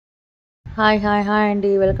Hi అండి.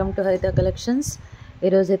 Welcome to హరిత collections.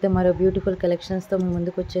 ఈరోజైతే మరో బ్యూటిఫుల్ కలెక్షన్స్తో మీ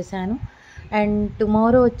ముందుకు వచ్చేసాను. అండ్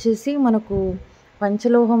టుమారో వచ్చేసి మనకు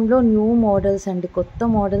పంచలోహంలో న్యూ మోడల్స్ అండి, కొత్త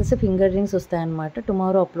మోడల్స్ ఫింగర్ రింగ్స్ వస్తాయన్నమాట.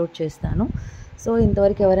 టుమారో అప్లోడ్ చేస్తాను. సో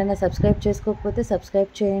ఇంతవరకు ఎవరైనా సబ్స్క్రైబ్ చేసుకోకపోతే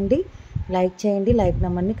సబ్స్క్రైబ్ చేయండి, లైక్ చేయండి, లైక్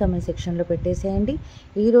నెంబర్ని కమెంట్ సెక్షన్లో పెట్టేసేయండి.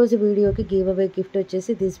 ఈరోజు వీడియోకి గివ్ అవే గిఫ్ట్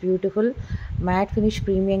వచ్చేసి this beautiful mat finish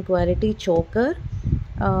premium quality choker.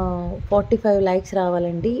 45 likes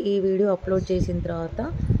రావాలండి. ఈ వీడియో అప్లోడ్ చేసిన తర్వాత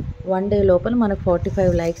 1 డే లోపల మనకు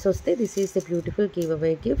 45 లైక్స్ వస్తే this is the beautiful give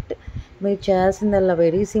away gift. మీరు చేయాల్సిందల్లా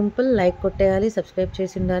వెరీ సింపుల్, లైక్ కొట్టేయాలి, సబ్స్క్రైబ్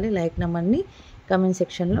చేసి ఉండాలి, లైక్ నెంబర్ని కమెంట్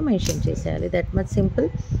సెక్షన్లో మెన్షన్ చేసేయాలి. That much simple.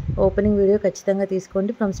 Opening video ఖచ్చితంగా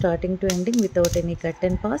తీసుకోండి from starting to ending without any cut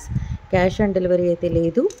and pass. Cash on delivery అయితే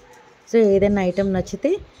లేదు. సో ఏదైనా ఐటెం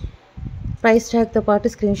నచ్చితే ప్రైస్ ట్యాగ్తో పాటు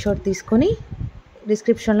స్క్రీన్ షాట్ తీసుకొని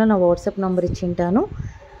డిస్క్రిప్షన్లో నా వాట్సాప్ నెంబర్ ఇచ్చింటాను,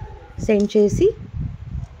 సెండ్ చేసి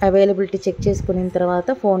అవైలబిలిటీ చెక్ చేసుకున్న తర్వాత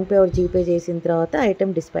ఫోన్పే ఆర్ జీపే చేసిన తర్వాత ఐటెం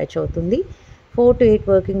డిస్పాచ్ అవుతుంది. 4 to 8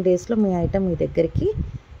 వర్కింగ్ డేస్లో మీ ఐటెం మీ దగ్గరికి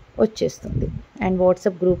వచ్చేస్తుంది. అండ్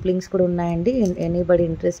వాట్సాప్ గ్రూప్ లింక్స్ కూడా ఉన్నాయండి. Anybody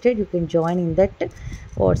interested you can join in that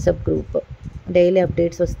WhatsApp group. Daily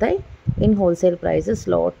updates వస్తాయి in wholesale prices,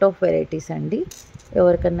 lot of varieties అండి.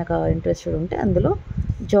 ఎవరికన్నా ఇంట్రెస్టెడ్ ఉంటే అందులో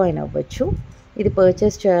జాయిన్ అవ్వచ్చు. ఇది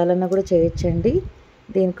పర్చేస్ చేయాలన్నా కూడా చేయొచ్చండి.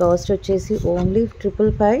 దీని కాస్ట్ వచ్చేసి only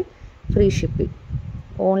 555 free shipping.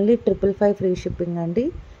 Only 555 free shipping అండి.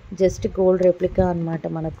 జస్ట్ గోల్డ్ రెప్లికా అనమాట.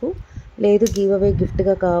 మనకు లేదు గివ్ అవే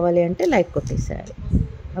గిఫ్ట్గా కావాలి అంటే లైక్ కొట్టేసేయాలి.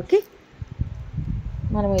 ఓకే,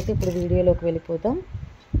 మనమైతే ఇప్పుడు వీడియోలోకి వెళ్ళిపోతాం.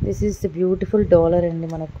 This is the beautiful dollar అండి.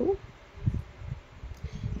 మనకు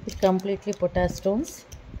ఇది కంప్లీట్లీ పొటాష్ స్టోన్స్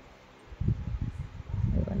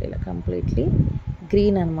ఇవ్వండి. ఇలా కంప్లీట్లీ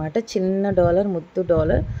గ్రీన్ అనమాట. చిన్న డాలర్, ముద్దు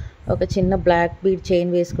డాలర్. ఒక చిన్న బ్లాక్ బీడ్ చైన్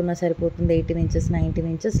వేసుకున్నా సరిపోతుంది. 18 ఇంచెస్ 19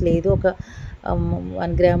 ఇంచెస్, లేదు ఒక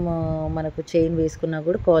 1 గ్రామ్ మనకు చైన్ వేసుకున్నా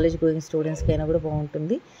కూడా కాలేజ్ గోయింగ్ స్టూడెంట్స్కి అయినా కూడా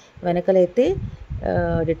బాగుంటుంది. వెనకలైతే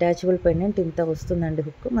డిటాచబుల్ పెండెంట్ ఇంత వస్తుందండి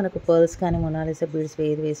హుక్. మనకు పర్ల్స్ కానీ మొనాలిసా బీడ్స్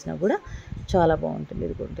ఏది వేసినా కూడా చాలా బాగుంటుంది.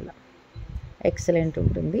 ఇది గుంటలా ఎక్సలెంట్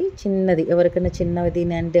ఉంటుంది. చిన్నది ఎవరికైనా చిన్నది.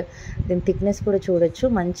 దీని అండ్ దీని థిక్నెస్ కూడా చూడొచ్చు.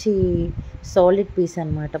 మంచి సాలిడ్ పీస్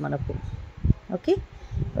అనమాట మనకు. Okay,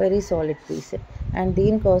 very solid piece. And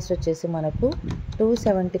దీని కాస్ట్ వచ్చేసి మనకు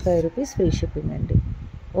 275 రూపీస్ ఫ్రీ షిప్పింగ్ అండి.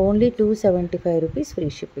 Only 275 rupees free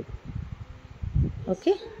shipping.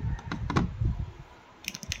 Okay,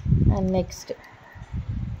 and next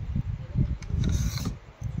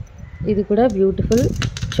ఇది కూడా బ్యూటిఫుల్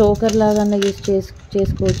చోకర్ లాగా యూస్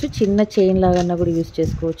చేసుకోవచ్చు, చిన్న చైన్ లాగా కూడా యూస్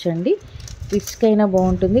చేసుకోవచ్చు అండి. కిడ్స్కి అయినా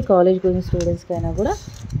బాగుంటుంది, కాలేజ్ గోయింగ్ స్టూడెంట్స్కి అయినా కూడా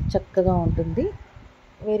చక్కగా ఉంటుంది.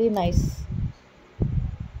 Very nice.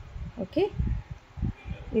 ఓకే,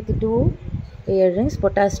 ఇది 2 ఇయర్ రింగ్స్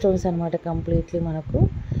పొటాష్ స్టోన్స్ అనమాట. కంప్లీట్లీ మనకు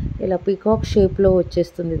ఇలా పీకాక్ షేప్లో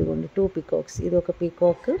వచ్చేస్తుంది. ఇదిగోండి 2 పీకాక్స్. ఇది ఒక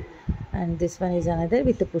peacock and this one is another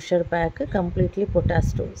with pusher back. Completely potash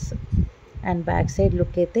stones. And back side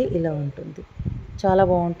look అయితే ఇలా ఉంటుంది. చాలా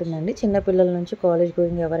బాగుంటుందండి. చిన్నపిల్లల నుంచి కాలేజ్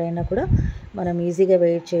గోయింగ్ ఎవరైనా కూడా మనం ఈజీగా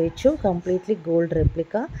వెయిట్ చేయొచ్చు. Completely gold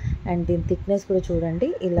replica. అండ్ దీని థిక్నెస్ కూడా చూడండి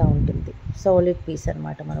ఇలా ఉంటుంది. సాలిడ్ పీస్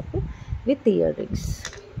అనమాట మనకు with ear rings.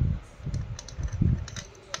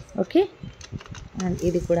 Okay, and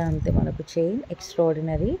ఇది కూడా అంతే మనకు చైన్.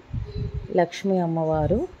 ఎక్స్ట్రాడినరీ లక్ష్మీ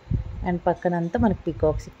అమ్మవారు. అండ్ పక్కనంతా మనకు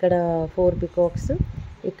పికాక్స్. ఇక్కడ 4 పికాక్స్,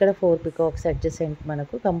 ఇక్కడ 4 పికాక్స్ అడ్జసెంట్.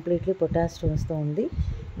 మనకు కంప్లీట్లీ పొటాష్ స్టోన్స్తో ఉంది.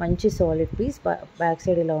 మంచి సాలిడ్ పీస్. బ్యాక్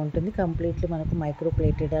సైడ్ ఇలా ఉంటుంది. కంప్లీట్లీ మనకు మైక్రో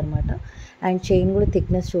ప్లేటెడ్ అనమాట. అండ్ చైన్ కూడా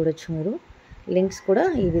థిక్నెస్ చూడొచ్చు మీరు. లింక్స్ కూడా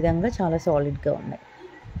ఈ విధంగా చాలా సాలిడ్గా ఉన్నాయి.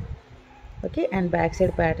 Okay, and back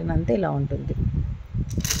side pattern అంతా ఇలా ఉంటుంది.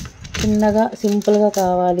 చిన్నగా సింపుల్గా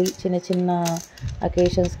కావాలి, చిన్న చిన్న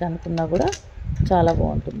అకేషన్స్కి అనుకున్నా కూడా చాలా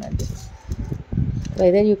బాగుంటుందండి.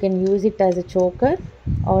 Whether you can use it as a choker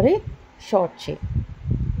are A short chain,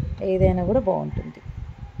 ఏదైనా కూడా బాగుంటుంది.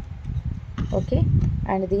 ఓకే,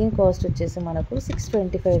 అండ్ దీని కాస్ట్ వచ్చేసి మనకు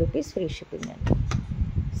 625 రూపీస్ ఫ్రీ షిప్పింగ్ అండి.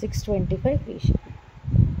 625 free shipping.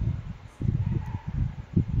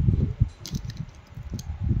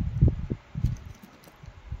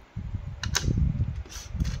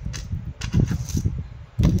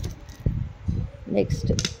 Next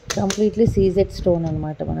completely CZ stone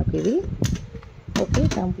అనమాట మనకు ఇది. Okay,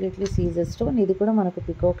 completely CZ stone. ఇది కూడా మనకు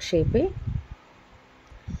పికాక్ షేపే.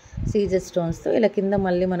 సీజెడ్ స్టోన్స్తో ఇలా కింద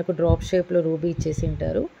మళ్ళీ మనకు డ్రాప్ షేప్లో రూబీ ఇచ్చేసి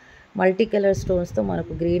ఉంటారు. మల్టీ కలర్ స్టోన్స్తో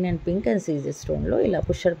మనకు green and pink and CZ స్టోన్లో ఇలా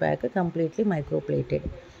pusher back. Completely micro plated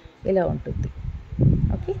ఇలా ఉంటుంది.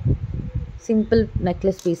 ఓకే, సింపుల్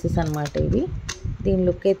నెక్లెస్ పీసెస్ అనమాట ఇవి. దీని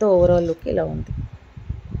లుక్ అయితే ఓవరాల్ లుక్ ఇలా ఉంది.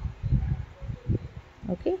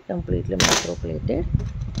 Okay, completely micro plated.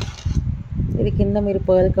 ఇది కింద మీరు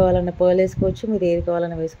పర్ల్ కావాలన్న పర్ల్ వేసుకోవచ్చు, మీరు ఏది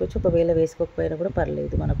కావాలన్నా వేసుకోవచ్చు. ఒకవేళ వేసుకోకపోయినా కూడా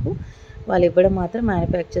పర్లేదు మనకు. వాళ్ళు ఇవ్వడం మాత్రం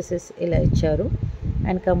మ్యానుఫ్యాక్చర్స్ ఇలా ఇచ్చారు.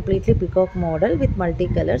 And completely peacock model with multi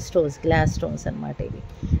colour stones, glass stones అనమాట ఇది.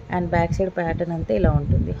 అండ్ బ్యాక్ సైడ్ ప్యాటర్న్ అంతా ఇలా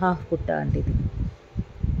ఉంటుంది, హాఫ్ బుట్ట అంటే ఇది.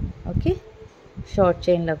 ఓకే, షార్ట్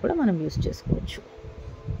చైన్లో కూడా మనం యూస్ చేసుకోవచ్చు.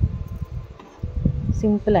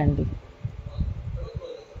 సింపుల్ అండి.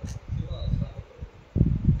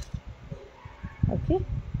 Okay,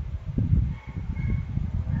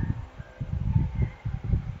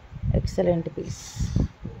 excellent piece.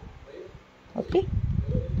 Okay,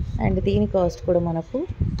 and దీని కాస్ట్ కూడా మనకు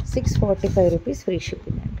 645 రూపీస్ ఫ్రీ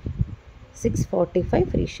షిప్పింగ్ అండి. 645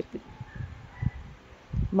 free shipping.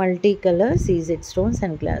 Multi colour CZ stones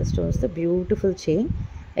and glass స్టోన్స్తో బ్యూటిఫుల్ చైన్,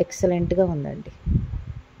 ఎక్సలెంట్గా ఉందండి.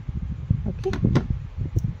 Okay,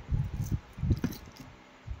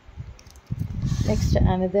 next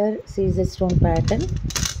another CZ stone pattern,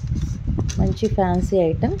 మంచి fancy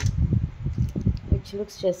item which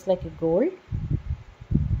looks just like a gold.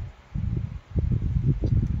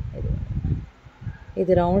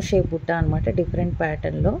 ఇది round shape బుట్ట అనమాట, డిఫరెంట్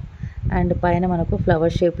ప్యాటర్న్లో. అండ్ పైన మనకు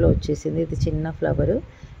ఫ్లవర్ షేప్లో వచ్చేసింది, ఇది చిన్న ఫ్లవరు.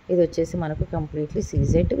 ఇది వచ్చేసి మనకు completely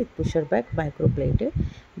CZ with pusher back micro plate.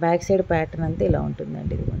 Back side pattern అంతా ఇలా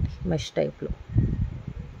ఉంటుందండి, ఇదిగోండి మెష్ టైప్లో.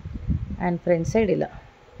 అండ్ ఫ్రంట్ సైడ్ ఇలా.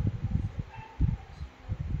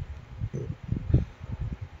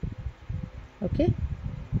 ఓకే,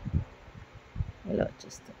 ఇలా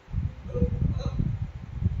వచ్చేస్తుంది.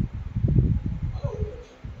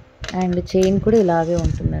 అండ్ చైన్ కూడా ఇలాగే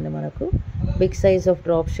ఉంటుందండి మనకు. బిగ్ సైజ్ ఆఫ్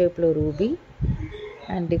డ్రాప్ షేప్లో రూబీ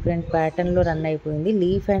అండ్ డిఫరెంట్ ప్యాటర్న్లో రన్ అయిపోయింది.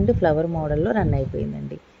 లీఫ్ అండ్ ఫ్లవర్ మోడల్లో రన్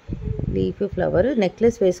అయిపోయిందండి. లీఫ్ ఫ్లవర్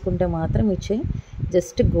నెక్లెస్ వేసుకుంటే మాత్రం ఈ చైన్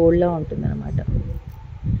జస్ట్ గోల్డ్లా ఉంటుందన్నమాట.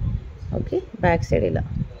 ఓకే, బ్యాక్ సైడ్ ఇలా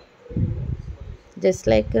just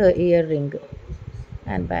like ear ring.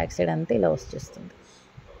 And back side అంతా ఇలా వచ్చేస్తుంది.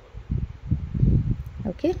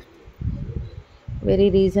 ఓకే, వెరీ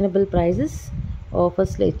రీజనబుల్ ప్రైజెస్,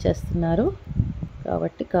 ఆఫర్స్లో ఇచ్చేస్తున్నారు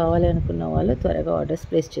కాబట్టి కావాలి అనుకున్న వాళ్ళు త్వరగా ఆర్డర్స్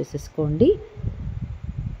ప్లేస్ చేసేసుకోండి.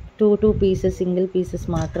 2 పీసెస్, సింగిల్ పీసెస్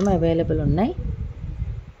మాత్రమే అవైలబుల్ ఉన్నాయి.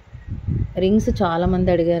 రింగ్స్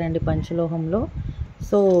చాలామంది అడిగారండి పంచలోహంలో,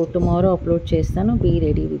 సో టుమారో అప్లోడ్ చేస్తాను, be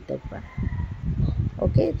ready with that one.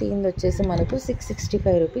 Okay, దీని వచ్చేసి మనకు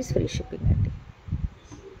 665 రూపీస్ ఫ్రీ షిప్పింగ్ అండి.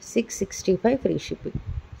 665 free shipping.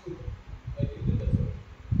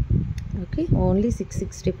 Okay, only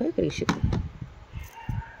 665 free shipping.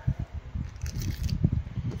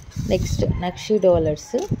 Next నక్షి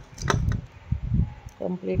డాలర్స్,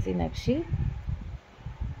 కంప్లీట్లీ నక్షి.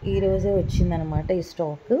 ఈరోజే వచ్చిందనమాట ఈ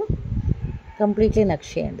స్టాక్, కంప్లీట్లీ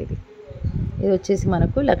నక్షి అండి ఇది. ఇది వచ్చేసి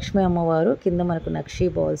మనకు లక్ష్మీ అమ్మవారు, కింద మనకు నక్షి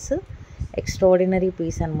బాల్స్, ఎక్స్ట్రాడినరీ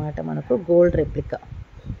పీస్ అనమాట మనకు, గోల్డ్ రెప్లికా.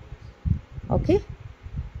 ఓకే,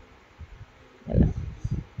 ఇలా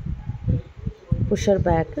pusher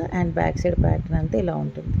back and back side pattern అంతా ఇలా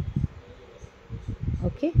ఉంటుంది.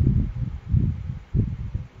 ఓకే,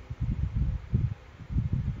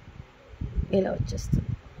 ఇలా వచ్చేస్తుంది.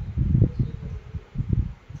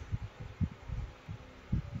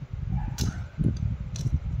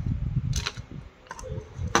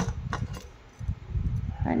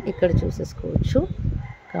 అండ్ ఇక్కడ చూసేసుకోవచ్చు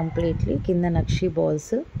కంప్లీట్లీ కింద నక్షి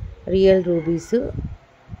బాల్స్, రియల్ రూబీస్,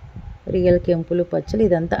 రియల్ కెంపులు పచ్చలు.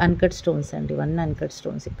 ఇదంతా అన్కట్ స్టోన్స్ అండి, 1 అన్కట్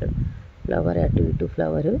స్టోన్స్. ఇక్కడ ఫ్లవర్ అటు ఇటు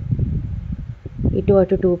ఫ్లవరు, ఇటు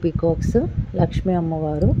అటు 2 పీకాక్స్, లక్ష్మీ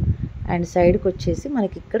అమ్మవారు. అండ్ సైడ్కి వచ్చేసి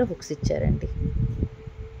మనకి ఇక్కడ హుక్స్ ఇచ్చారండి,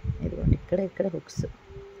 ఇదిగోండి ఇక్కడ హుక్స్.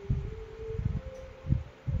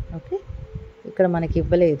 ఓకే, ఇక్కడ మనకి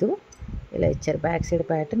ఇవ్వలేదు, ఇలా ఇచ్చారు. బ్యాక్ సైడ్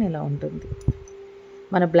ప్యాటర్న్ ఇలా ఉంటుంది.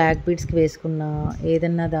 మన బ్లాక్ బీడ్స్కి వేసుకున్న,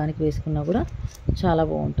 ఏదన్నా దానికి వేసుకున్నా కూడా చాలా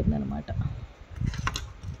బాగుంటుంది అనమాట.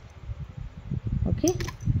 Okay,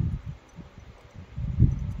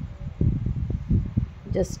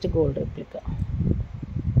 just gold replica.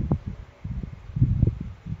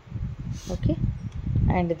 Okay,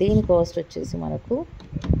 and దీని కాస్ట్ వచ్చేసి మనకు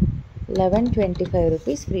 1125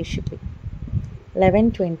 rupees free shipping.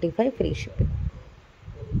 1125 free shipping,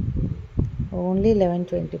 only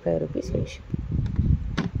 1125 rupees free shipping.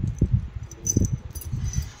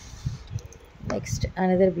 Next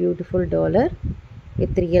another beautiful dollar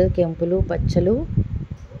with real కెంపులు పచ్చలు.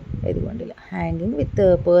 ఇదిగోండి ఇలా హ్యాంగింగ్ విత్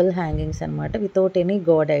పర్ల్ హ్యాంగింగ్స్ అనమాట, without any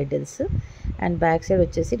God idols. And back side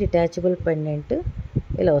వచ్చేసి detachable pendant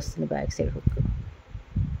ఇలా వస్తుంది, back side hook.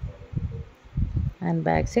 And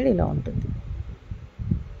back side ఇలా ఉంటుంది.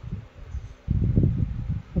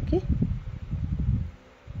 Okay,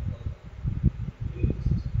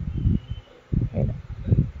 ఇలా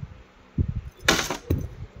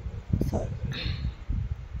సారీ.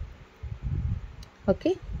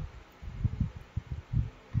 ఓకే,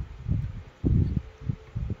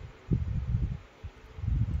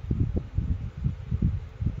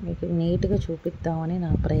 నీట్గా చూపిద్దామని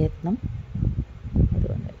నా ప్రయత్నం.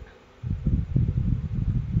 ఇదిగోండి.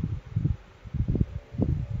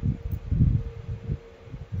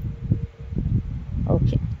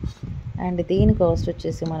 ఓకే. అండ్ దీని కాస్ట్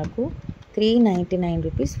వచ్చేసి మనకు 399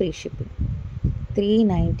 rupees free shipping.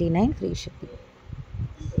 399 free shipping.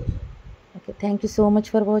 Okay, thank you so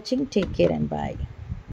much for watching. Take care and bye.